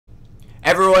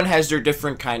everyone has their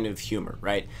different kind of humor,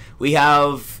 right? We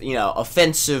have,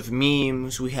 offensive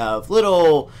memes. We have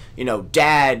little,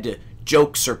 dad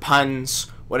jokes or puns,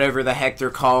 whatever the heck they're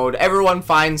called. Everyone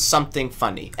finds something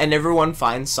funny, and everyone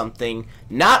finds something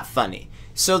not funny.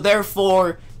 So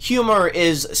therefore, humor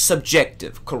is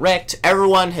subjective, correct?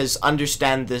 Everyone has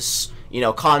understand this,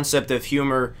 concept of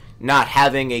humor not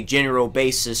having a general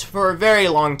basis for a very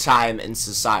long time in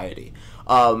society,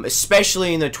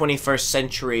 especially in the 21st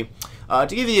century.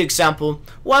 To give you an example,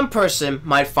 one person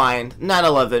might find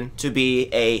 9/11 to be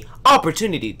a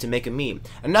opportunity to make a meme.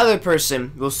 Another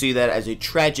person will see that as a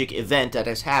tragic event that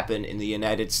has happened in the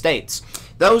United States.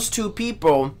 Those two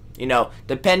people,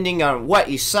 depending on what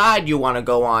side you want to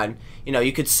go on,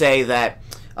 you could say that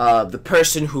the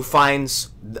person who finds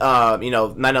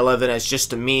 9/11 as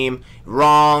just a meme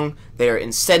wrong, they're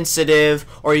insensitive,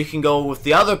 or you can go with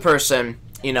the other person,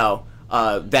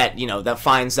 that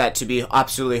finds that to be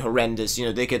absolutely horrendous.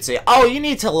 They could say, oh, you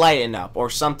need to lighten up, or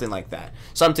something like that.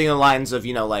 Something in the lines of,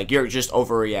 like, you're just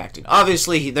overreacting.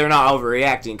 Obviously, they're not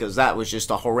overreacting because that was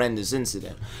just a horrendous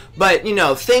incident. But,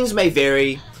 things may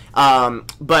vary.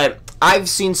 But I've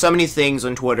seen so many things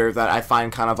on Twitter that I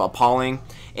find kind of appalling,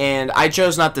 and I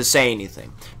chose not to say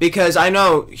anything. Because I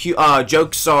know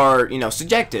jokes are,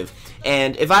 subjective.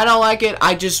 And if I don't like it,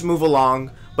 I just move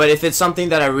along. But if it's something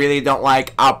that I really don't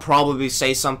like, I'll probably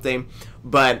say something.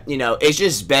 But, it's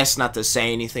just best not to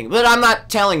say anything. But I'm not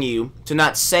telling you to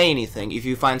not say anything if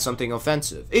you find something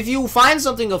offensive. If you find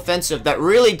something offensive that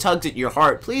really tugged at your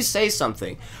heart, please say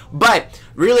something. But,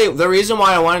 really, the reason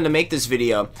why I wanted to make this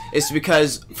video is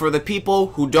because for the people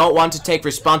who don't want to take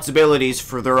responsibilities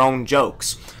for their own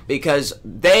jokes. Because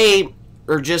they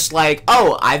are just like,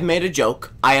 oh, I've made a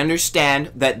joke. I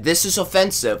understand that this is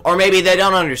offensive. Or maybe they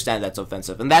don't understand that's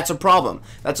offensive. And that's a problem.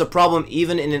 That's a problem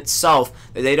even in itself,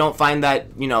 that they don't find that,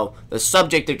 the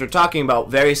subject that they're talking about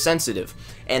very sensitive.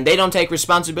 And they don't take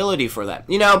responsibility for that.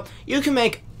 You can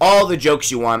make all the jokes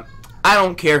you want. I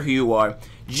don't care who you are.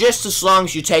 Just as long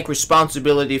as you take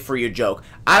responsibility for your joke.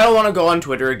 I don't want to go on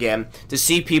Twitter again to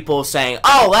see people saying,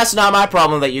 oh, that's not my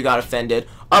problem that you got offended.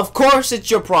 Of course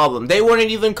it's your problem. They wouldn't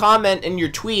even comment in your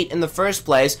tweet in the first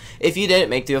place if you didn't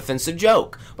make the offensive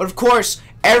joke. But of course,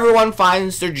 everyone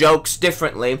finds their jokes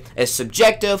differently. It's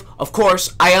subjective. Of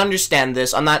course, I understand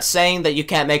this. I'm not saying that you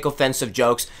can't make offensive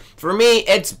jokes. For me,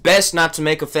 it's best not to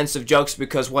make offensive jokes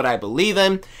because what I believe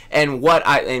in and what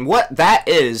that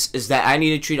is that I need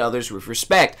to treat others with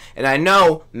respect. And I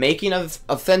know making an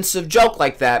offensive joke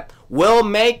like that will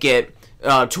make it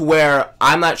to where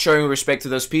I'm not showing respect to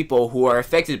those people who are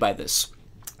affected by this.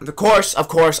 Of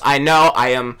course, I know I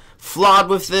am flawed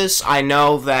with this. I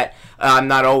know that I'm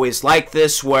not always like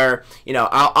this, where,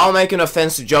 I'll make an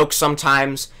offensive joke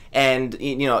sometimes, and,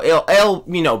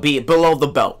 it'll be below the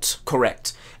belt,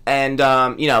 correct. And,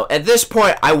 at this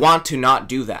point, I want to not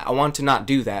do that. I want to not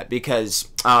do that because,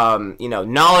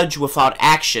 knowledge without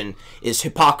action is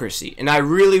hypocrisy. And I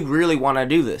really, really want to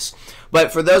do this.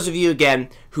 But for those of you, again,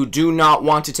 who do not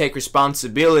want to take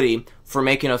responsibility for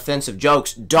making offensive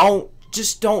jokes,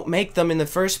 just don't make them in the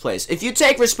first place. If you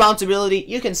take responsibility,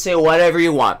 you can say whatever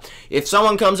you want. If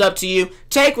someone comes up to you,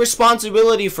 take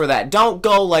responsibility for that. Don't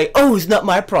go like, oh, it's not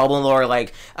my problem, or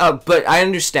like, but I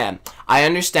understand. I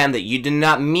understand that you did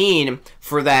not mean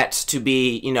for that to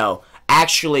be,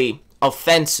 actually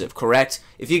offensive, correct?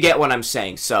 If you get what I'm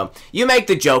saying. So, you make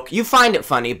the joke, you find it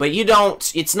funny, but you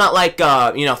don't, it's not like,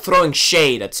 throwing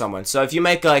shade at someone. So, if you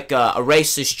make like a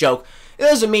racist joke, it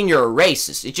doesn't mean you're a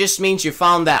racist. It just means you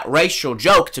found that racial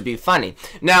joke to be funny.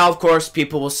 Now, of course,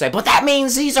 people will say, but that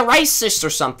means he's a racist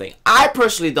or something. I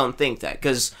personally don't think that,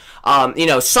 because,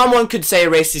 someone could say a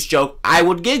racist joke, I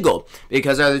would giggle,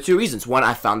 because there are the two reasons. One,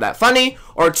 I found that funny,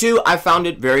 or two, I found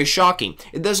it very shocking.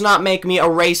 It does not make me a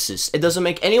racist. It doesn't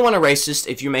make anyone a racist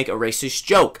if you make a racist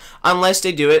joke, unless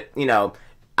they do it,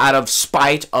 out of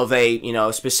spite of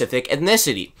a, specific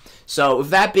ethnicity. So,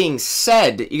 with that being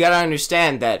said, you gotta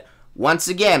understand that once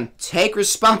again, take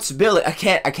responsibility. I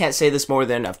can't say this more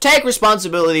than enough. Take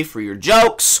responsibility for your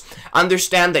jokes.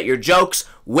 Understand that your jokes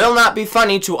will not be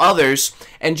funny to others,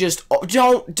 and just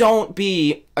don't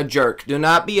be a jerk. Do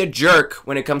not be a jerk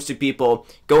when it comes to people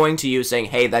going to you saying,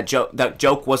 "Hey, that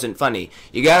joke wasn't funny."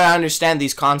 You got to understand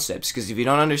these concepts, because if you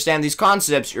don't understand these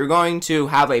concepts, you're going to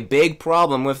have a big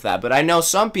problem with that. But I know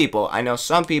some people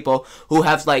who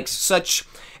have like such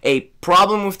a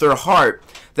problem with their heart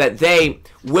that they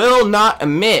will not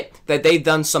admit that they've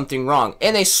done something wrong.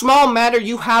 In a small matter,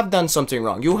 you have done something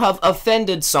wrong. You have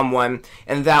offended someone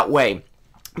in that way.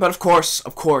 But of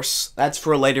course, that's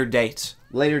for a later date.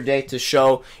 Later date to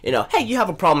show, hey, you have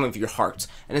a problem with your heart.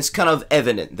 And it's kind of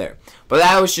evident there. But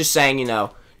I was just saying,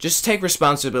 Just take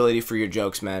responsibility for your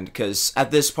jokes, man, because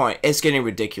at this point, it's getting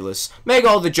ridiculous. Make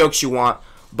all the jokes you want,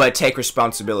 but take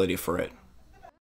responsibility for it.